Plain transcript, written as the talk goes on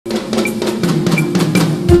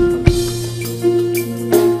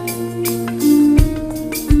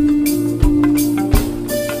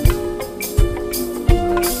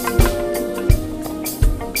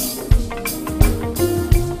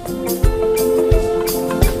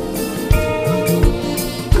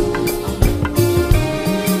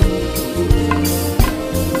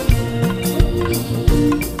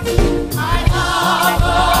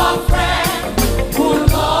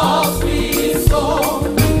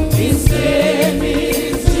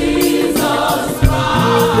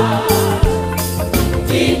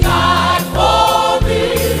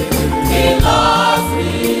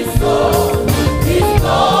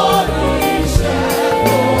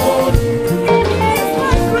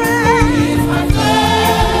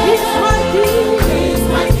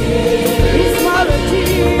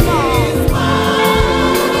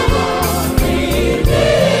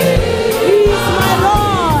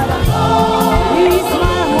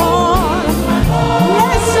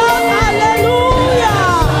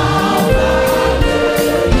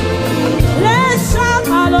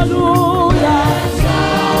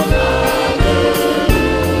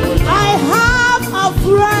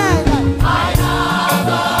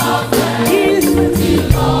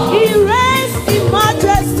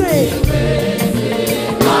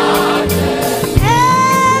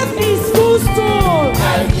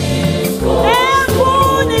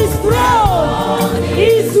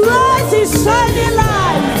shining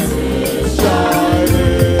light.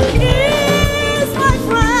 He's my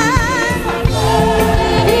friend.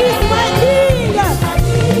 He's my king.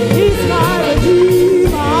 He's my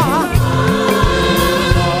redeemer.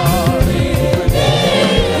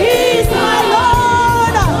 He's my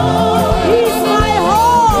Lord. He's my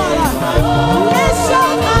all. Let's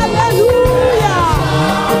shout hallelujah.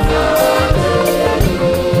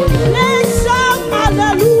 Let's shout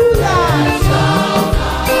hallelujah.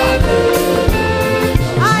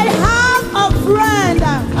 I have a friend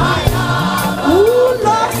who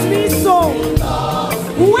loves me so.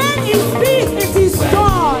 When he speaks, it is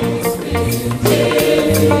done.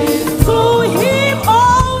 To him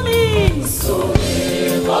all knees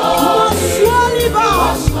must surely bow.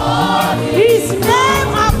 His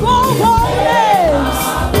name above all names.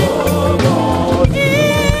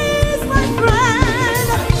 He's my friend.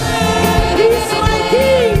 He's my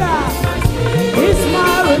king. He's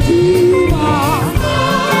my redeemer.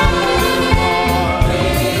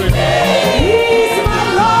 He's my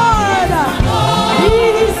Lord. He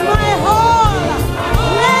is my all.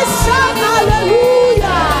 Let's shout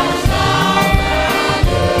hallelujah.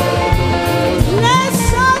 Let's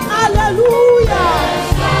shout hallelujah.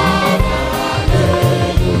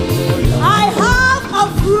 I have a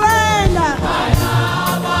friend.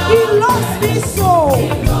 He loves me so.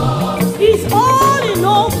 He's all in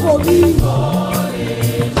all for me.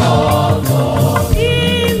 He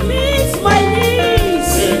meets my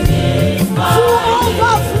needs to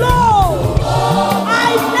overflow. I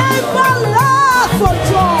never lack for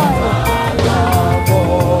joy.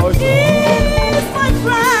 He's my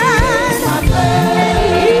friend.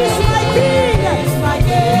 He's my king.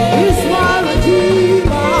 He's my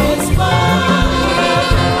redeemer.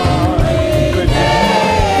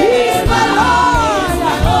 He's my Lord.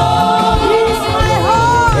 He's my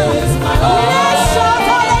all. Let's shout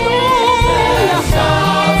hallelujah.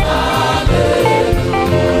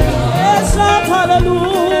 Let's shout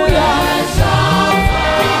hallelujah.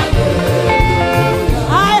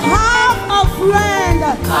 I have a friend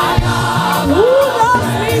who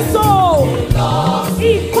loves me so.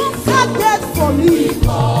 He conquered death for me.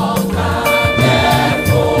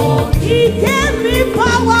 He gave me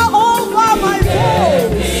power over my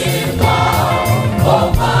foes.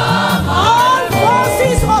 All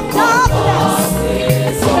forces of darkness.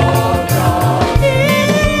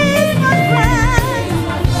 He's my friend.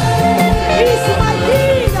 He's my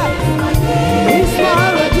king. He's my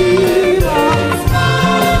redeemer.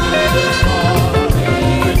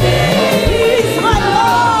 He's my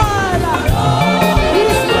Lord.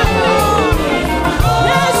 He's my Lord.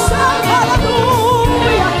 Let's shout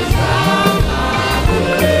hallelujah.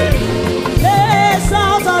 Let's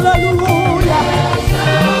shout hallelujah.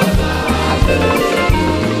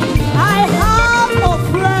 I have a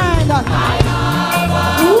friend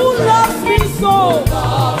who loves me so.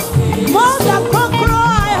 More than conqueror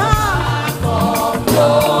I have.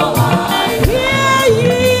 Hear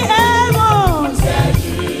ye heavens.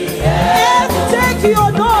 Take your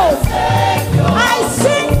notes. I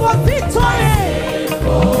sing for victory.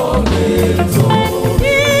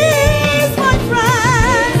 He's my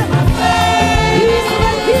friend. He's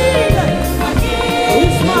my king.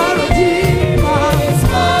 He's my redeemer.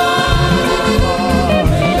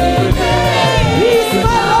 He's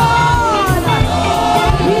my Lord.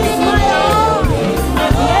 He's my all.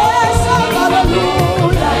 Let's shout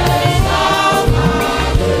hallelujah.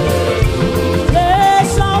 Let's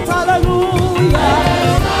shout hallelujah.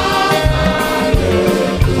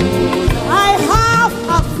 I have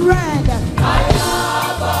a friend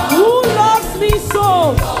who loves me so.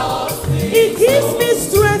 He gives me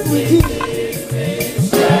strength within.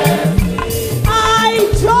 I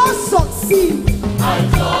just succeed.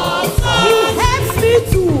 He helps me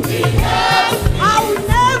to. I will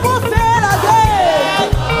never fail again.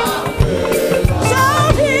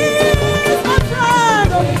 Shout, he's my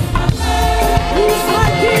friend. He's my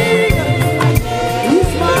king.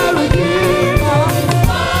 He's my redeemer.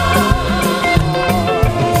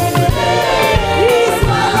 He's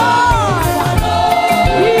my Lord.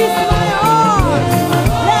 He's my all.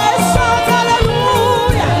 Let's shout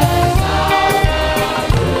hallelujah.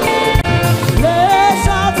 Let's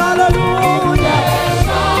shout hallelujah.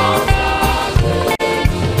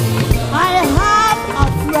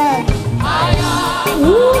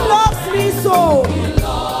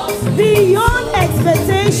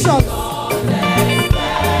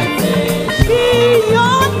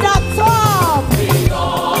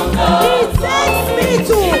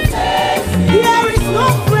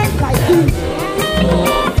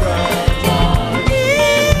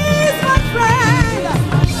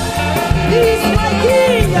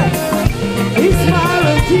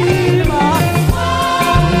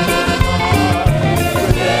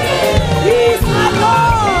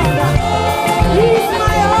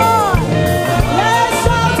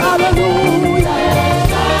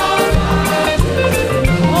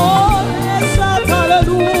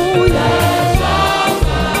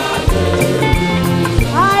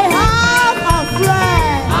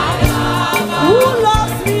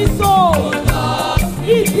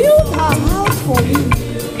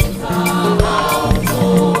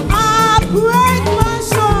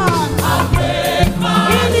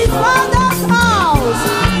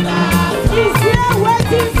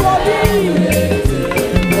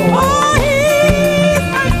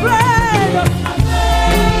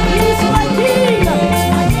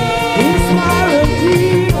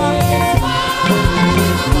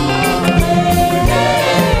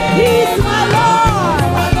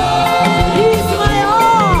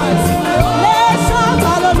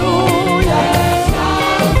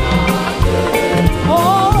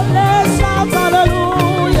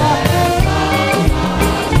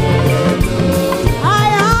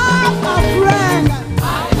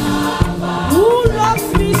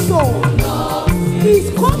 He's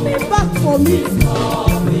coming back for me.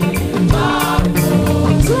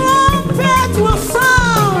 Trumpet will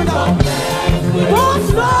sound,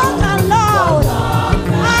 both long and loud.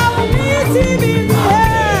 I'll meet him in the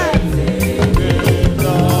air.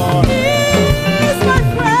 He's my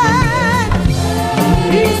friend.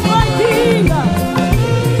 He's my king.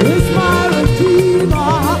 He's my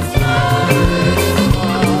redeemer.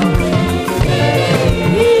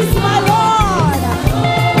 He's my Lord.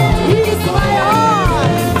 He's my all.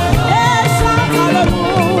 Yes, shout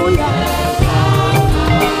hallelujah.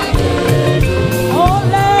 Oh,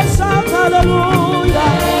 let's shout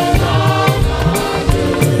hallelujah.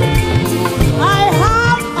 I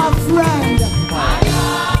have a friend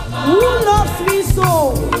who loves me so.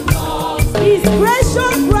 His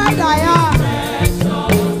precious bride I am.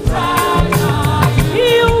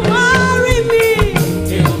 He'll marry me.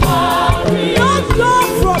 Not long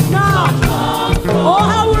from now. Oh,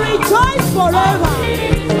 I will rejoice forever.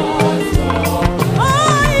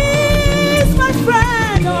 Oh, he's my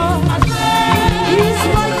friend. Oh, he's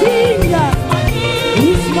my king.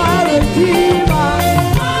 He's my redeemer.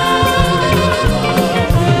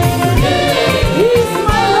 He's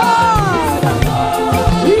my Lord.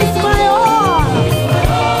 He's my all.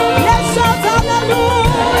 Let's shout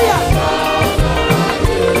hallelujah.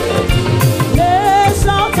 Let's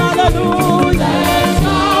shout hallelujah.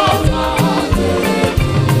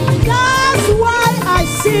 That's why I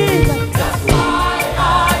sing.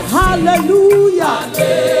 Hallelujah.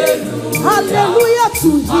 Hallelujah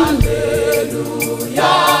to him.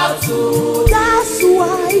 That's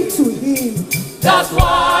why to him. That's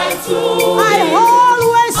why to I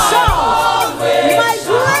always shout my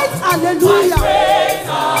great hallelujah.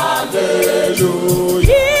 hallelujah.